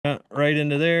right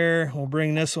into there. We'll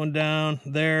bring this one down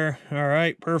there. All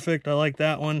right, perfect. I like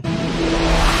that one.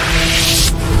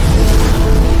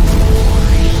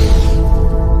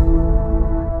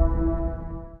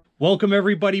 Welcome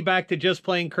everybody back to Just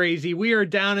Plain Crazy. We are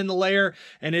down in the lair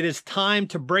and it is time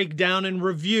to break down and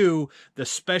review the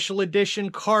special edition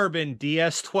carbon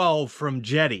DS-12 from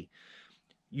Jeti.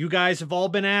 You guys have all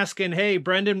been asking, hey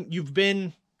Brendan, you've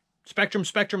been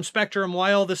Spektrum,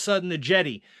 why all of a sudden the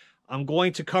Jeti? I'm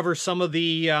going to cover some of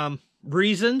the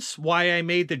reasons why I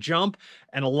made the jump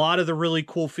and a lot of the really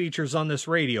cool features on this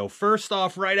radio. First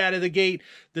off, right out of the gate,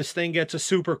 this thing gets a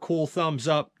super cool thumbs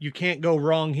up. You can't go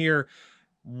wrong here.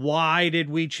 Why did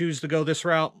we choose to go this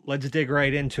route? Let's dig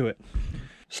right into it.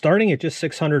 Starting at just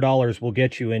 $600 will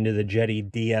get you into the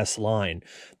Jeti DS line.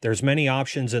 There's many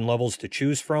options and levels to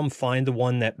choose from. Find the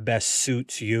one that best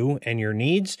suits you and your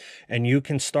needs, and you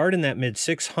can start in that mid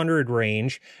 600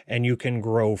 range and you can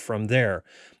grow from there.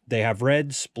 They have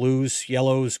reds, blues,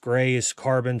 yellows, grays,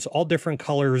 carbons, all different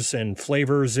colors and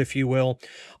flavors, if you will.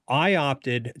 I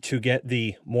opted to get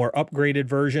the more upgraded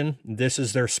version. This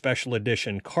is their special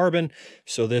edition carbon.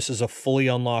 So this is a fully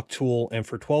unlocked tool. And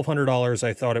for $1,200,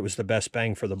 I thought it was the best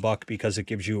bang for the buck because it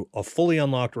gives you a fully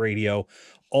unlocked radio,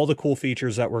 all the cool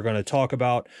features that we're going to talk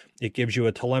about. It gives you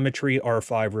a telemetry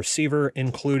R5 receiver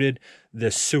included,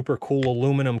 this super cool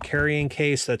aluminum carrying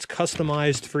case that's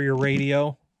customized for your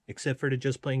radio, except for the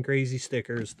Just Plain Crazy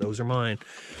stickers. Those are mine.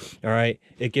 All right.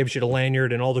 It gives you the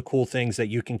lanyard and all the cool things that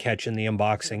you can catch in the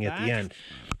unboxing at the end.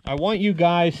 I want you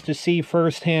guys to see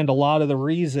firsthand a lot of the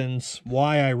reasons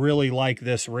why I really like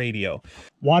this radio.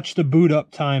 Watch the boot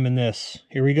up time in this.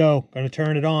 Here we go. Going to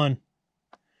turn it on.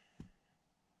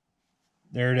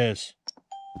 There it is.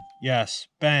 Yes.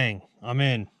 Bang. I'm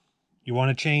in. You want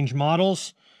to change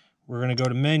models? We're going to go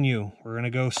to menu. We're going to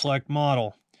go select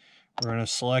model. We're going to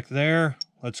select there.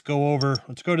 Let's go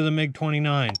to the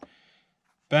MiG-29.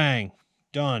 Bang.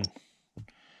 Done.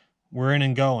 We're in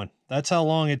and going. That's how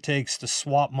long it takes to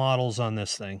swap models on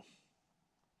this thing.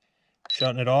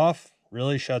 Shutting it off.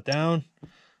 Really shut down.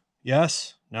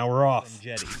 Yes. Now we're off.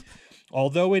 Jeti.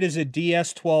 Although it is a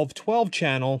DS-12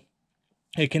 12-channel,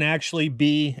 it can actually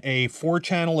be a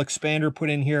 4-channel expander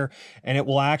put in here, and it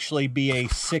will actually be a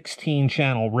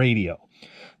 16-channel radio.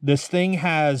 This thing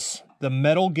has the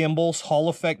metal gimbals, Hall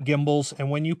effect gimbals,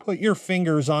 and when you put your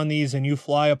fingers on these and you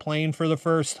fly a plane for the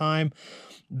first time,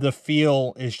 the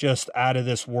feel is just out of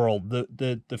this world.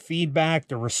 The feedback,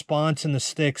 the response in the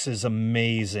sticks is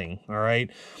amazing, all right?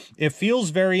 It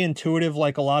feels very intuitive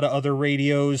like a lot of other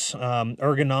radios,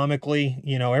 ergonomically.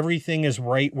 You know, everything is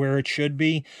right where it should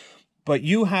be, but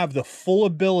you have the full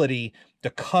ability to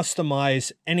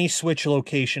customize any switch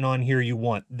location on here you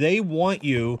want. They want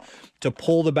you to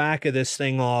pull the back of this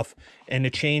thing off and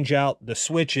to change out the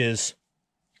switches,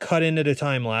 cut into the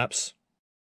time lapse.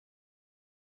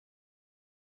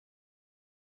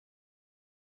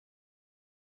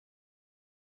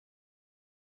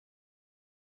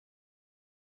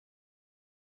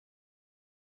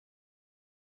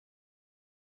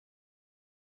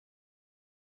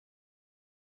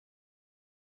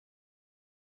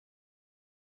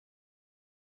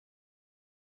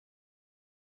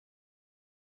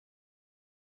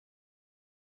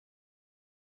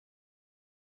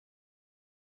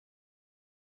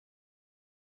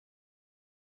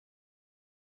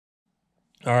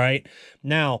 All right.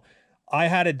 Now, I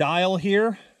had a dial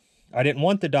here. I didn't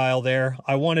want the dial there.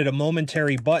 I wanted a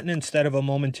momentary button instead of a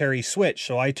momentary switch.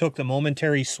 So I took the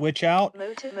momentary switch out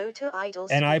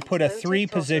and I put a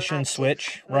 3-position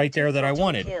switch right there that I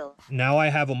wanted. Now I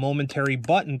have a momentary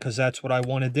button because that's what I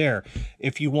wanted there.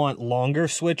 If you want longer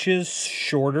switches,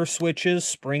 shorter switches,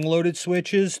 spring-loaded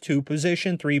switches,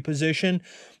 2-position, 3-position,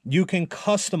 you can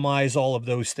customize all of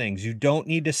those things. You don't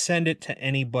need to send it to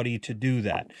anybody to do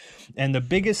that. And the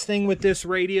biggest thing with this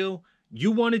radio,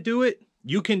 you want to do it,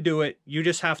 you can do it. You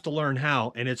just have to learn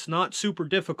how. And it's not super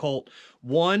difficult.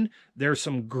 One, there's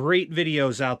some great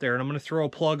videos out there. And I'm going to throw a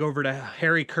plug over to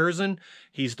Harry Curzon.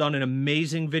 He's done an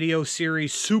amazing video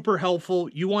series. Super helpful.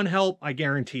 You want help? I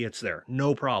guarantee it's there.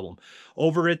 No problem.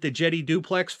 Over at the Jeti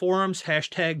Duplex forums,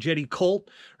 hashtag Jeti Cult,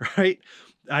 right?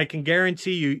 I can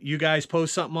guarantee you guys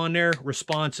post something on there,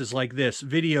 responses like this,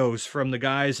 videos from the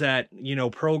guys that, you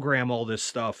know, program all this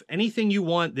stuff. Anything you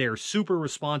want, they're super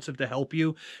responsive to help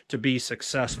you to be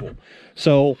successful.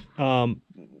 So,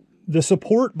 the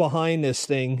support behind this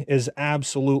thing is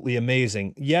absolutely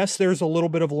amazing. Yes, there's a little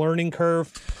bit of a learning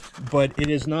curve, but it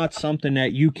is not something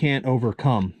that you can't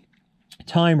overcome.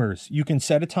 Timers. You can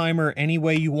set a timer any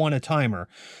way you want a timer.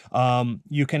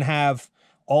 You can have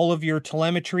all of your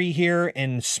telemetry here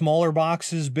in smaller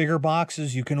boxes, bigger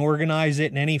boxes. You can organize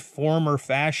it in any form or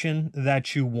fashion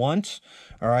that you want.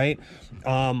 All right.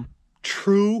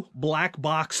 True black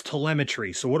box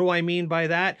telemetry. So what do I mean by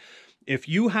that? If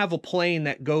you have a plane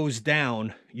that goes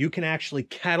down, you can actually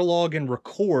catalog and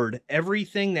record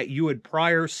everything that you had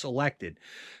prior selected.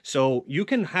 So you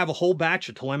can have a whole batch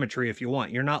of telemetry if you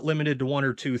want. You're not limited to one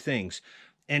or two things.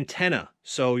 Antenna.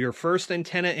 So your first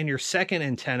antenna and your second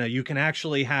antenna, you can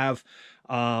actually have,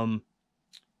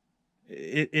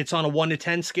 it's on a 1 to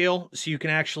 10 scale. So you can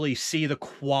actually see the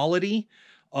quality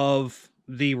of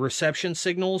the reception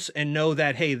signals and know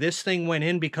that, hey, this thing went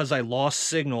in because I lost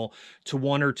signal to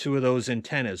one or two of those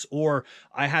antennas, or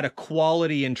I had a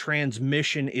quality and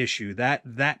transmission issue.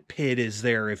 That PID is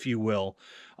there, if you will.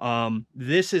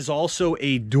 This is also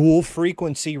a dual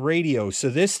frequency radio. So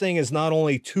this thing is not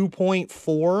only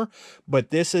 2.4,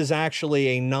 but this is actually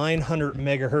a 900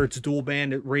 megahertz dual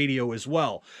band radio as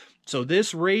well. So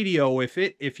this radio,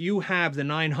 if you have the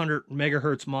 900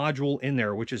 megahertz module in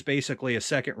there, which is basically a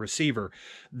second receiver,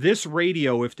 this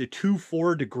radio, if the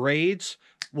 2.4 degrades,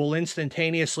 will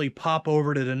instantaneously pop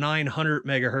over to the 900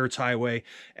 megahertz highway,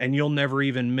 and you'll never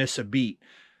even miss a beat.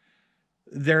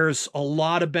 There's a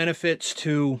lot of benefits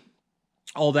to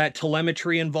all that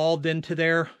telemetry involved into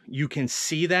there. You can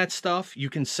see that stuff. You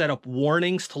can set up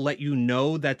warnings to let you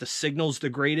know that the signal's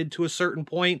degraded to a certain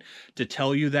point, to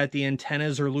tell you that the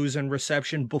antennas are losing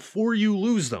reception before you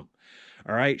lose them.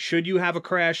 All right. Should you have a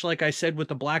crash, like I said, with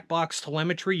the black box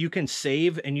telemetry, you can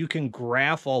save and you can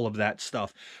graph all of that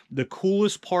stuff. The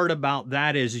coolest part about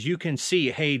that is you can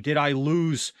see, hey, did I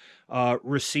lose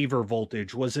receiver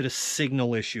voltage? Was it a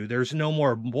signal issue? There's no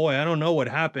more, boy, I don't know what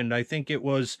happened. I think it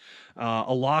was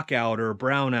a lockout or a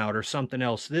brownout or something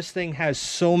else. This thing has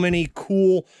so many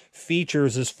cool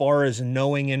features as far as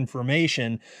knowing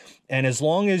information. And as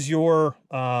long as your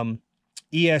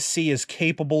ESC is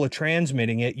capable of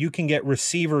transmitting it, you can get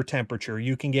receiver temperature,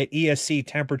 you can get ESC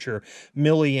temperature,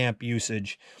 milliamp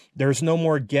usage. There's no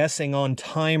more guessing on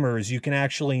timers. You can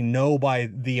actually know by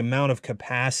the amount of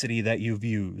capacity that you've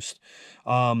used.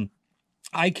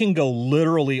 I can go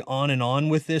literally on and on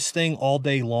with this thing all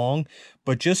day long,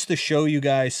 but just to show you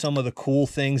guys some of the cool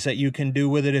things that you can do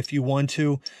with it if you want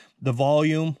to, the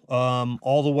volume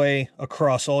all the way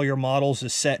across all your models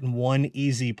is set in one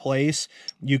easy place.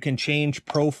 You can change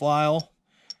profile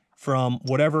from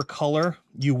whatever color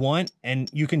you want, and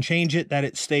you can change it that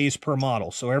it stays per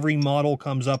model. So every model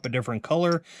comes up a different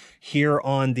color. Here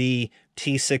on the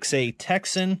T6A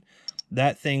Texan,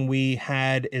 that thing we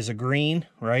had is a green,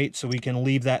 right? So we can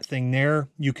leave that thing there.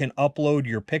 You can upload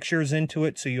your pictures into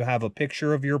it, so you have a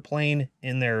picture of your plane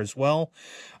in there as well.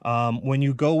 When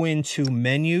you go into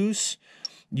menus,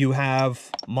 you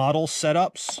have model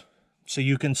setups, so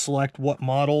you can select what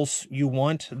models you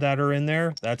want that are in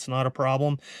there. That's not a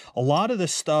problem. A lot of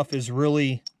this stuff is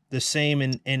really the same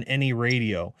in any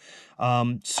radio.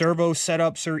 Servo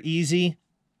setups are easy,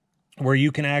 where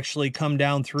you can actually come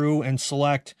down through and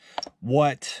select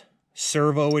what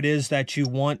servo it is that you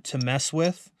want to mess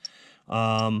with.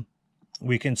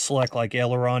 We can select like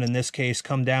aileron in this case,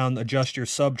 come down, adjust your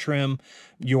sub trim,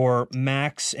 your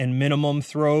max and minimum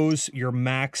throws, your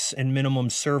max and minimum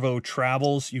servo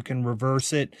travels. You can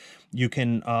reverse it. You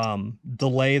can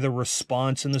delay the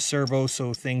response in the servo.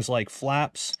 So things like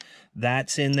flaps,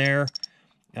 that's in there.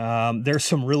 There's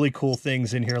some really cool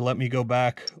things in here. Let me go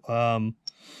back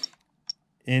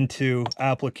into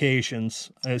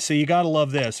applications. So you got to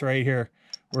love this right here.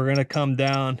 We're going to come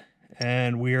down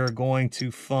and we are going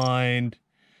to find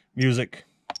music.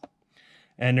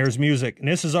 And there's music. And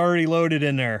this is already loaded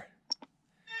in there.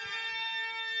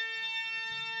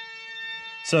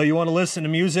 So you want to listen to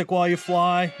music while you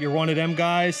fly, you're one of them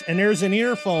guys. And there's an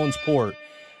earphones port.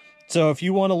 So if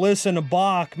you want to listen to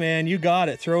Bach, man, you got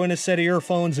it. Throw in a set of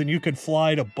earphones and you could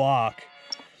fly to Bach.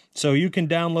 So you can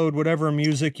download whatever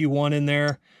music you want in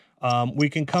there. We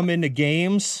can come into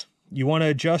games. You want to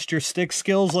adjust your stick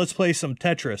skills? Let's play some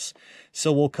Tetris.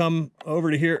 So we'll come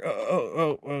over to here.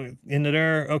 Into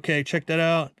there. Okay, check that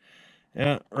out.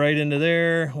 Yeah, right into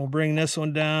there. We'll bring this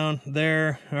one down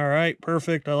there. All right,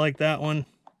 perfect. I like that one.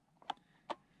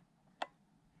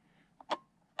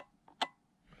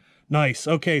 Nice.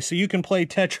 Okay, so you can play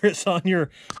Tetris on your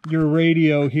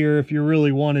radio here if you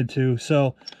really wanted to.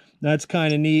 So that's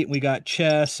kind of neat. We got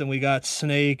chess and we got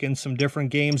Snake and some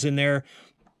different games in there.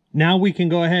 Now we can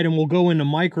go ahead and we'll go into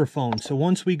microphone. So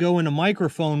once we go into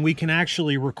microphone, we can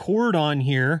actually record on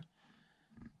here.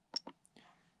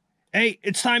 Hey,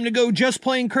 it's time to go Just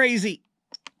Plain Crazy.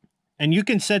 And you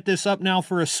can set this up now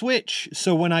for a switch.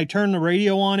 So when I turn the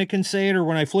radio on, it can say it, or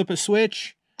when I flip a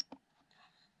switch.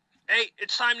 Hey,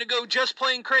 it's time to go just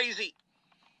plain crazy.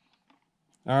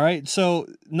 All right, so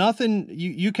nothing,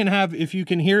 you can have, if you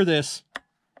can hear this.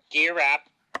 Gear up,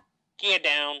 gear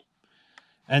down.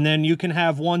 And then you can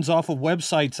have ones off of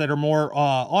websites that are more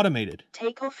automated.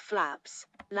 Takeoff flaps,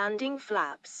 landing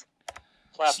flaps.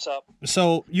 Flaps up.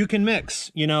 So you can mix,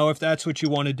 you know, if that's what you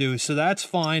want to do. So that's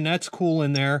fine. That's cool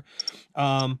in there.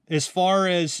 As far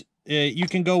as you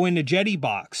can go into Jeti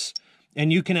box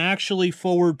and you can actually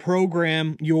forward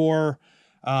program your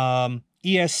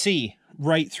ESC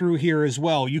right through here as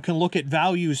well. You can look at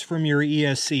values from your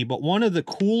ESC. But one of the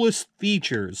coolest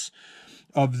features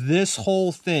of this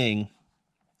whole thing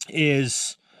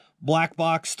is black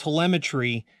box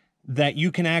telemetry that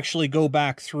you can actually go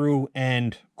back through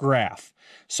and graph.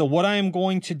 So what I am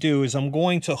going to do is I'm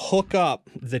going to hook up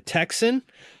the Texan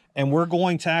and we're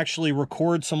going to actually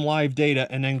record some live data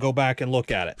and then go back and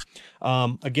look at it.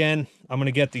 Again, I'm going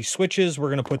to get these switches. We're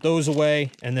going to put those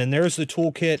away. And then there's the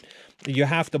toolkit. You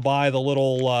have to buy the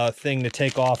little thing to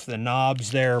take off the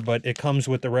knobs there, but it comes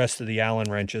with the rest of the Allen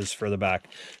wrenches for the back.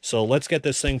 So let's get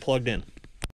this thing plugged in.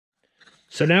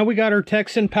 So now we got our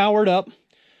Texan powered up.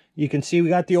 You can see we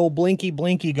got the old blinky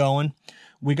going.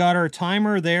 We got our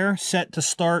timer there set to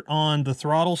start on the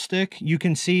throttle stick. You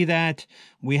can see that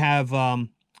we have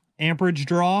amperage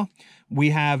draw.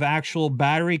 We have actual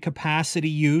battery capacity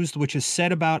used, which is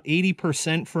set about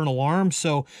 80% for an alarm.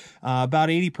 So about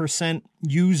 80%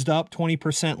 used up,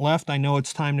 20% left. I know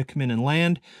it's time to come in and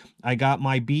land. I got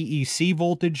my BEC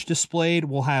voltage displayed.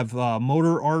 We'll have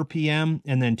motor RPM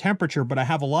and then temperature, but I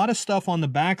have a lot of stuff on the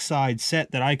backside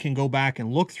set that I can go back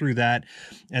and look through that,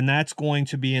 and that's going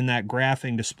to be in that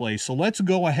graphing display. So let's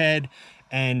go ahead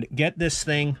and get this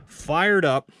thing fired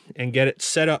up and get it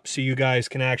set up so you guys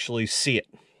can actually see it.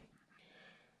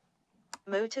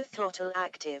 Motor throttle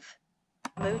active.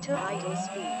 Motor idle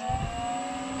speed.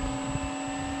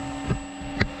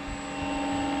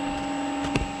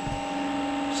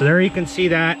 So there you can see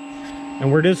that.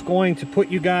 And we're just going to put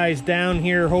you guys down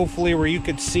here, hopefully where you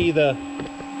could see the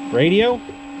radio.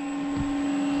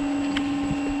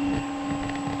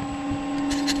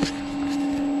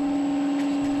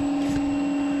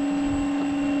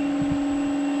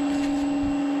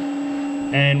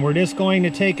 And we're just going to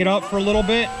take it up for a little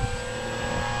bit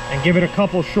and give it a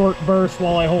couple short bursts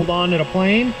while I hold on to the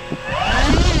plane.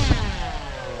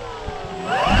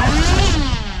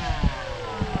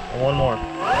 And one more.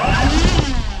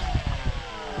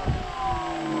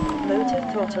 Motor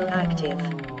throttle active.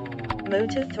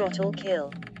 Motor throttle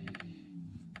kill.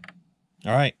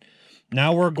 All right.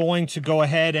 Now we're going to go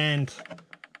ahead and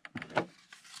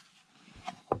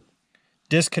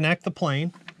disconnect the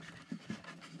plane.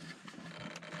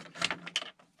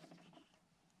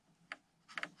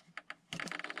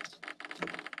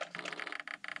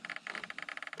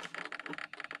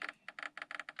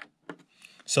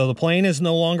 So the plane is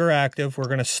no longer active. We're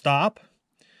going to stop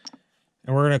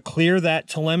and we're going to clear that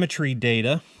telemetry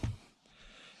data.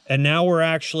 And now we're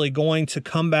actually going to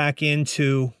come back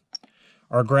into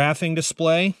our graphing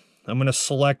display. I'm going to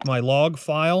select my log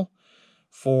file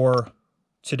for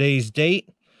today's date.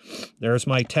 There's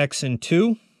my Texan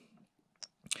 2.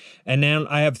 And then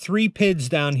I have 3 PIDs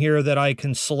down here that I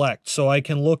can select. So I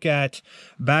can look at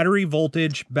battery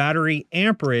voltage, battery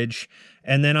amperage,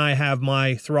 and then I have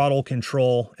my throttle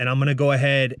control. And I'm going to go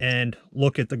ahead and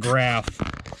look at the graph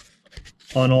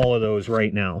on all of those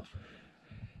right now.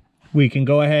 We can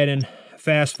go ahead and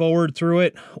fast forward through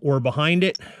it or behind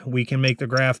it. We can make the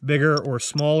graph bigger or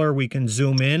smaller. We can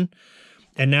zoom in.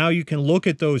 And now you can look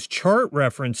at those chart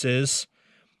references.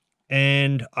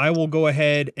 And I will go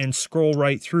ahead and scroll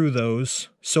right through those.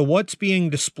 So what's being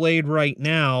displayed right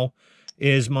now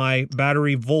is my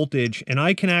battery voltage, and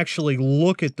I can actually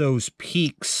look at those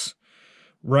peaks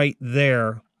right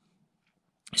there.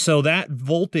 So that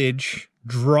voltage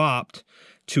dropped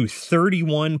to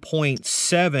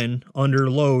 31.7 under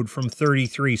load from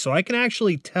 33. So I can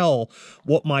actually tell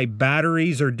what my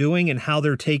batteries are doing and how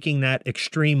they're taking that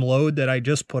extreme load that I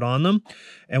just put on them.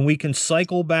 And we can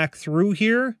cycle back through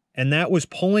here, and that was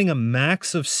pulling a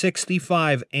max of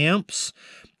 65 amps,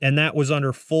 and that was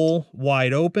under full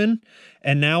wide open.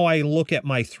 And now I look at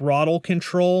my throttle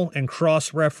control and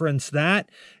cross-reference that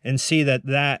and see that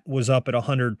that was up at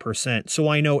 100%. So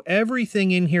I know everything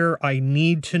in here I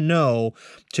need to know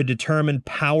to determine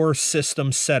power system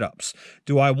setups.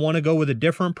 Do I want to go with a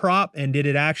different prop? And did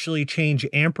it actually change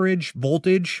amperage,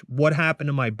 voltage? What happened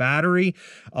to my battery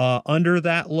under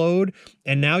that load?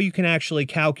 And now you can actually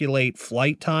calculate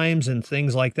flight times and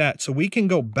things like that. So we can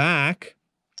go back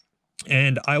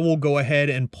And I will go ahead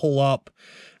and pull up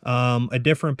a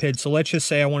different PID. So let's just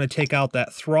say I want to take out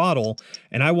that throttle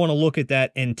and I want to look at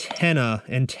that antenna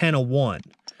 1.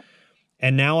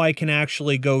 And now I can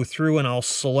actually go through and I'll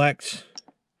select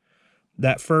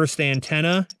that first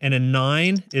antenna, and a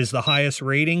 9 is the highest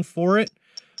rating for it.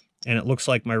 And it looks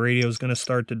like my radio is going to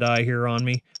start to die here on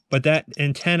me. But that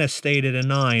antenna stayed at a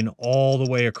 9 all the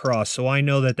way across. So I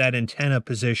know that that antenna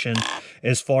position,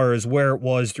 as far as where it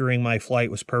was during my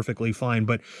flight, was perfectly fine.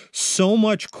 But so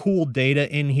much cool data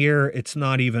in here, it's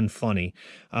not even funny.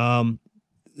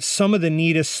 Some of the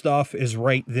neatest stuff is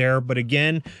right there. But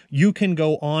again, you can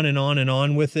go on and on and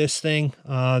on with this thing.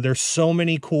 There's so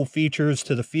many cool features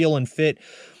to the feel and fit.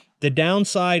 The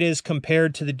downside is,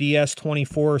 compared to the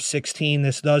DS-12 16,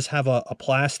 this does have a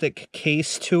plastic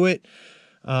case to it.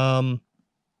 The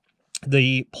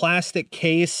plastic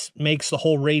case makes the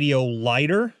whole radio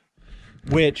lighter,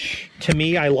 which to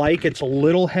me I like. It's a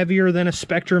little heavier than a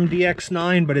Spektrum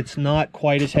DX9, but it's not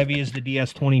quite as heavy as the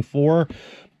DS-12.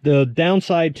 The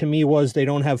downside to me was they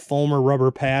don't have foam or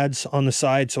rubber pads on the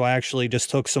side, so I actually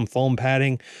just took some foam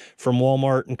padding from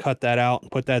Walmart and cut that out and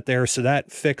put that there. So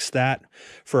that fixed that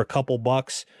for a couple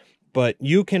bucks. But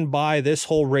you can buy this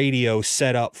whole radio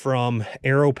set up from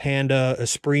Aero Panda,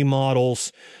 Esprit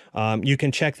models. You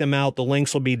can check them out. The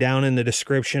links will be down in the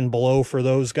description below for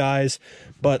those guys.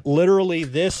 But literally,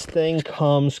 this thing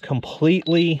comes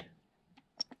completely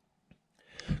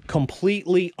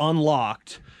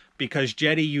unlocked, because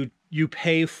Jeti, you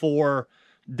pay for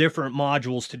different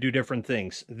modules to do different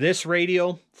things. This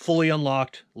radio, fully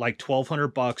unlocked, like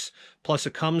 $1,200 plus.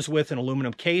 It comes with an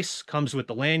aluminum case, comes with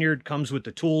the lanyard, comes with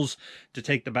the tools to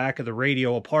take the back of the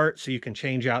radio apart so you can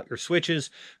change out your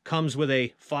switches, comes with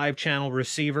a 5-channel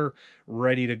receiver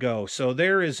ready to go. So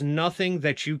there is nothing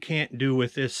that you can't do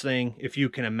with this thing if you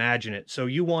can imagine it. So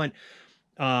you want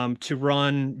to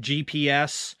run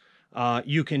GPS,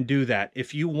 you can do that.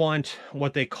 If you want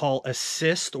what they call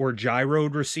assist or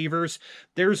gyroed receivers,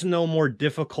 there's no more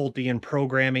difficulty in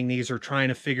programming these or trying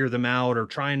to figure them out or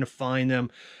trying to find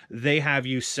them. They have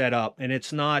you set up, and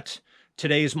it's not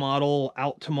today's model,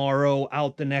 out tomorrow,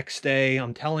 out the next day.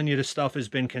 I'm telling you, the stuff has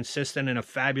been consistent and a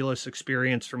fabulous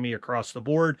experience for me across the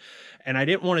board. And I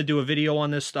didn't want to do a video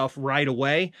on this stuff right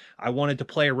away. I wanted to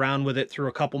play around with it through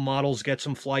a couple models, get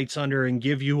some flights under, and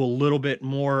give you a little bit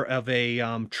more of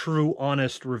a true,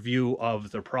 honest review of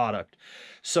the product.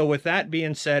 So with that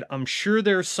being said, I'm sure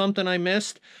there's something I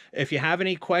missed. If you have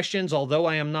any questions, although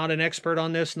I am not an expert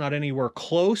on this, not anywhere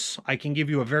close, I can give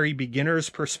you a very beginner's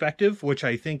perspective, which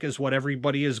I think is what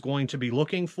everybody is going to be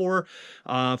looking for.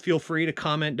 Feel free to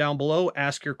comment down below,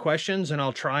 ask your questions, and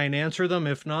I'll try and answer them.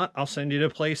 If not, I'll send you to a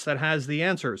place that has the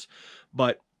answers.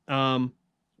 But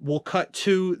we'll cut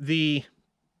to the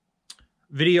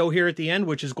video here at the end,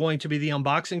 which is going to be the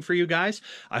unboxing for you guys.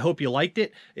 I hope you liked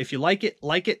it. If you like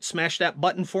it, smash that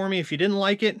button for me. If you didn't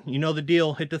like it, you know the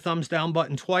deal. Hit the thumbs down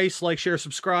button twice, like, share,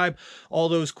 subscribe, all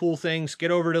those cool things.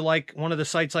 Get over to like one of the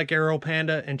sites like Aero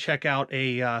Panda and check out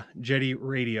a Jeti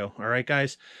radio. All right,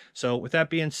 guys. So with that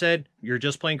being said, you're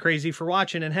just plain crazy for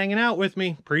watching and hanging out with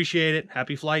me. Appreciate it.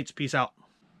 Happy flights. Peace out.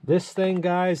 This thing,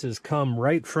 guys, has come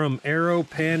right from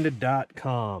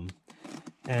aeropanda.com.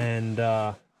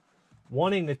 And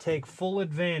wanting to take full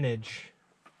advantage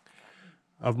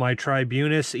of my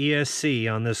Tribunus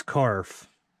ESC on this Carf,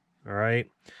 all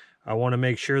right? I want to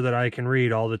make sure that I can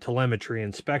read all the telemetry,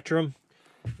 and Spektrum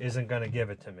isn't going to give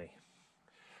it to me.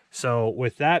 So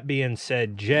with that being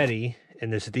said, Jeti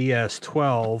and this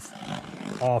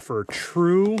DS-12 offer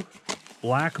true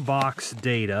black box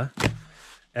data,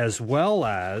 as well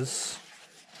as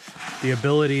the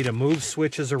ability to move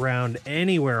switches around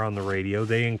anywhere on the radio.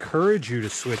 They encourage you to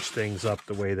switch things up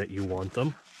the way that you want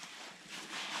them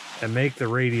and make the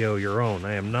radio your own.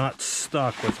 I am not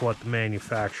stuck with what the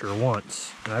manufacturer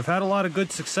wants. And I've had a lot of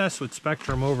good success with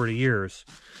Spektrum over the years.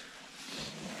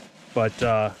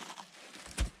 But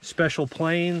special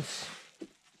planes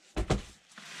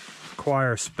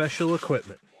require special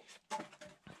equipment.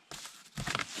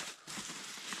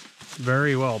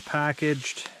 Very well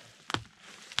packaged.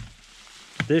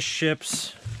 This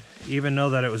ships, even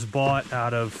though that it was bought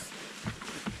out of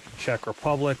Czech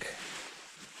Republic,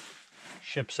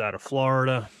 ships out of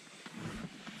Florida.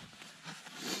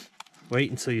 Wait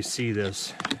until you see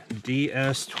this.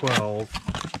 DS-12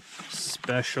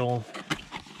 Special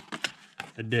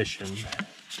Edition.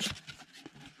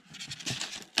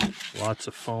 Lots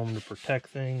of foam to protect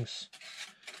things.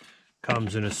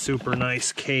 Comes in a super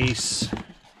nice case.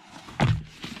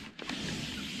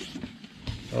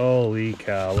 Holy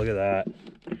cow, look at that.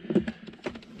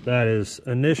 That is,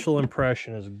 initial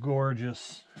impression is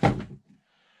gorgeous.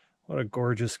 What What a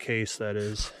gorgeous case that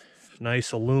is.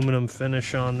 Nice aluminum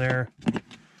finish on there.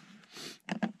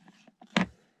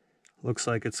 Looks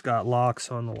like it's got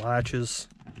locks on the latches.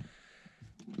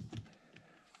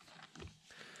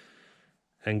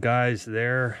 And guys,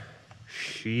 there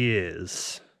she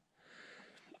is.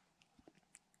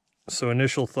 So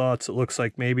initial thoughts, it looks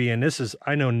like maybe, and this is,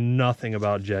 I know nothing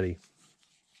about Jeti,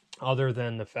 other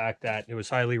than the fact that it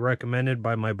was highly recommended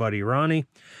by my buddy Ronnie.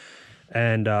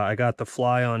 And I got the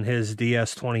fly on his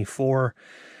DS-12,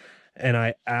 and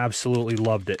I absolutely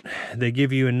loved it. They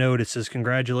give you a note, it says,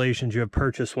 "Congratulations, you have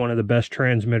purchased one of the best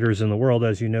transmitters in the world.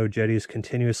 As you know, Jeti is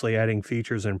continuously adding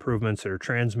features and improvements to their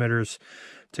transmitters.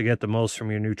 To get the most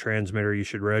from your new transmitter, you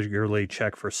should regularly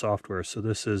check for software." So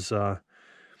this is, it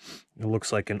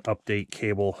looks like an update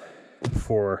cable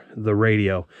for the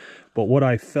radio. But what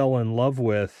I fell in love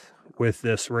with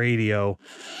this radio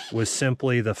was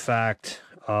simply the fact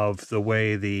of the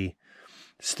way the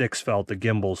sticks felt, the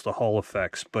gimbals, the Hall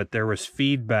effects, but there was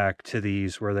feedback to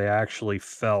these where they actually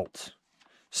felt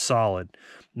solid.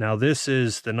 Now this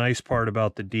is the nice part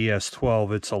about the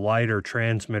DS-12, it's a lighter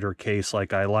transmitter case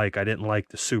like I like. I didn't like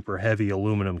the super heavy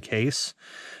aluminum case,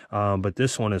 but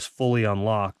this one is fully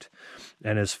unlocked.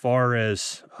 And as far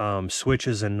as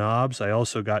switches and knobs, I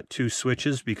also got 2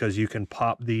 switches because you can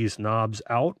pop these knobs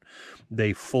out.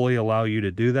 They fully allow you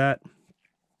to do that.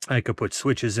 I could put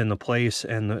switches into place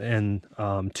and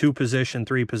 2 position,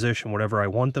 3 position, whatever I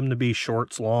want them to be,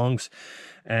 shorts, longs,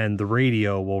 and the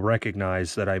radio will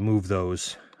recognize that I move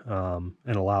those and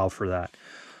allow for that.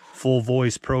 Full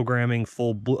voice programming,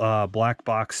 full black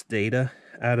box data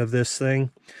out of this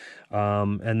thing,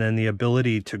 and then the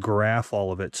ability to graph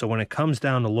all of it. So when it comes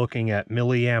down to looking at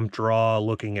milliamp draw,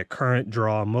 looking at current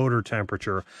draw, motor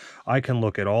temperature, I can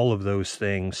look at all of those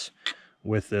things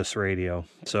with this radio.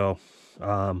 So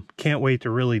can't wait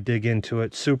to really dig into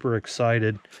it. Super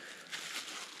excited.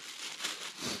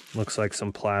 Looks like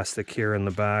some plastic here in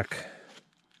the back,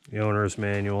 the owner's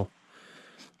manual,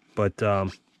 but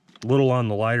little on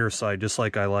the lighter side, just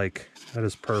like I like. That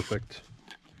is perfect.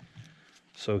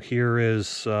 So here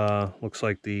is looks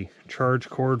like the charge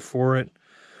cord for it,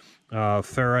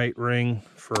 ferrite ring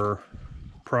for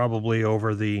probably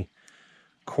over the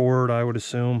cord, I would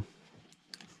assume.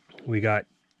 We got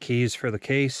keys for the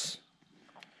case.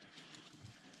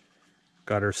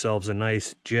 Got ourselves a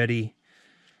nice Jeti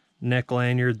neck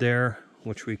lanyard there,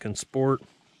 which we can sport.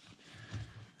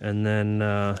 And then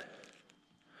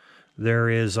there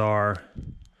is our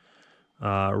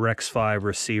Rex 5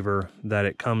 receiver that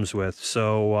it comes with.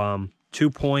 So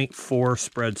 2.4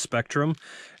 spread Spektrum,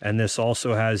 and this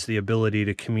also has the ability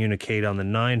to communicate on the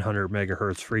 900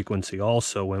 megahertz frequency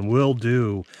also, and will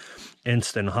do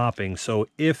instant hopping. So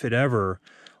if it ever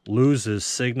loses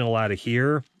signal out of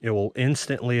here, it will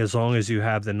instantly, as long as you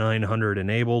have the 900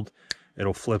 enabled,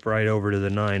 it'll flip right over to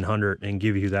the 900 and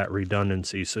give you that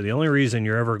redundancy. So the only reason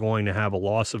you're ever going to have a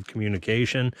loss of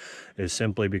communication is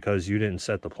simply because you didn't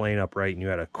set the plane up right and you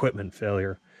had equipment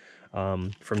failure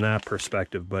from that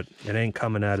perspective, but it ain't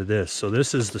coming out of this. So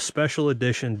this is the special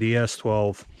edition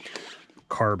DS-12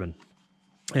 carbon,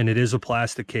 and it is a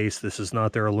plastic case. This is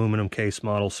not their aluminum case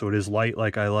model, so it is light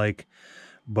like I like.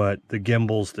 But the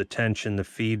gimbals, the tension, the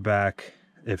feedback,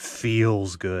 it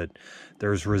feels good.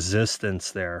 There's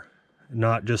resistance there.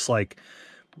 Not just like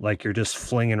you're just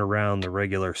flinging around the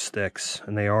regular sticks.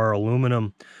 And they are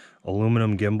aluminum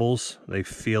gimbals. They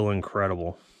feel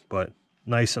incredible, but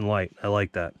nice and light. I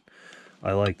like that.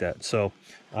 I like that. So,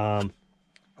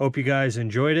 hope you guys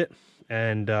enjoyed it.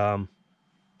 And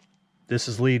this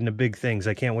is leading to big things.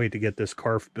 I can't wait to get this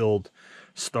Carf build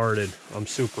started. I'm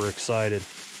super excited.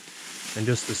 And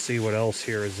just to see what else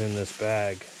here is in this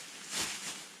bag.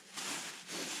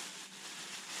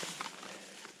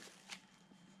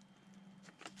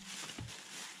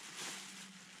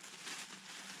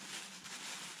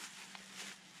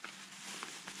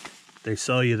 They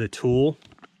sell you the tool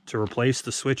to replace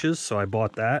the switches, so I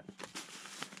bought that.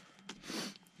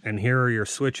 And here are your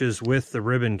switches with the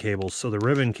ribbon cables. So the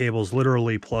ribbon cables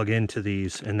literally plug into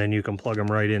these, and then you can plug them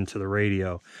right into the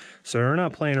radio. So they're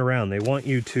not playing around. They want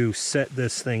you to set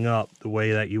this thing up the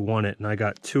way that you want it. And I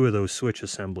got 2 of those switch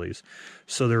assemblies.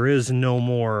 So there is no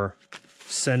more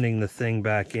sending the thing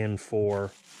back in for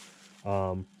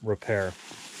repair.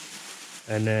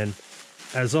 And then,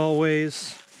 as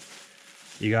always,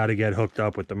 you got to get hooked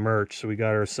up with the merch. So we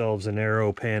got ourselves an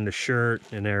Aero Panda shirt,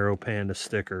 an Aero Panda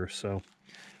sticker. So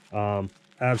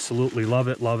absolutely love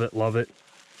it, love it, love it.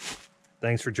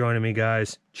 Thanks for joining me,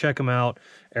 guys. Check them out,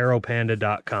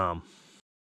 aeropanda.com.